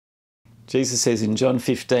Jesus says in John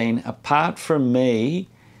 15, apart from me,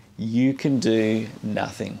 you can do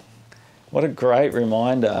nothing. What a great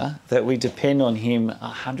reminder that we depend on him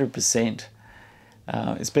 100%.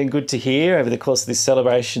 It's been good to hear over the course of this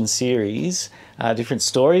celebration series different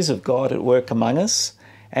stories of God at work among us,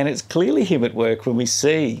 and it's clearly him at work when we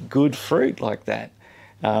see good fruit like that.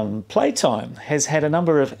 Playtime has had a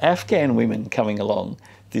number of Afghan women coming along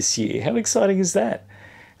this year. How exciting is that?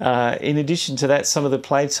 In addition to that, some of the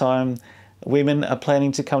Playtime women are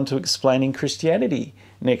planning to come to Explaining Christianity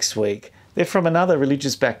next week. They're from another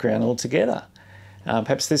religious background altogether.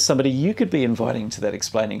 Perhaps there's somebody you could be inviting to that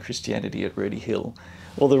Explaining Christianity at Rooty Hill,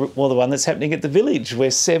 or the one that's happening at the Village, where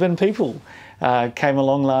 7 people came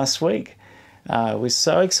along last week. We're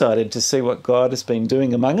so excited to see what God has been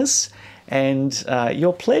doing among us, and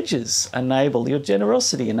your pledges enable, your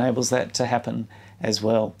generosity enables that to happen as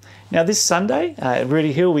well. Now this Sunday at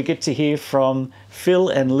Rooty Hill we get to hear from Phil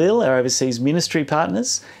and Lil, our overseas ministry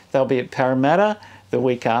partners. They'll be at Parramatta the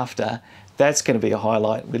week after. That's going to be a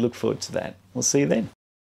highlight. We look forward to that. We'll see you then.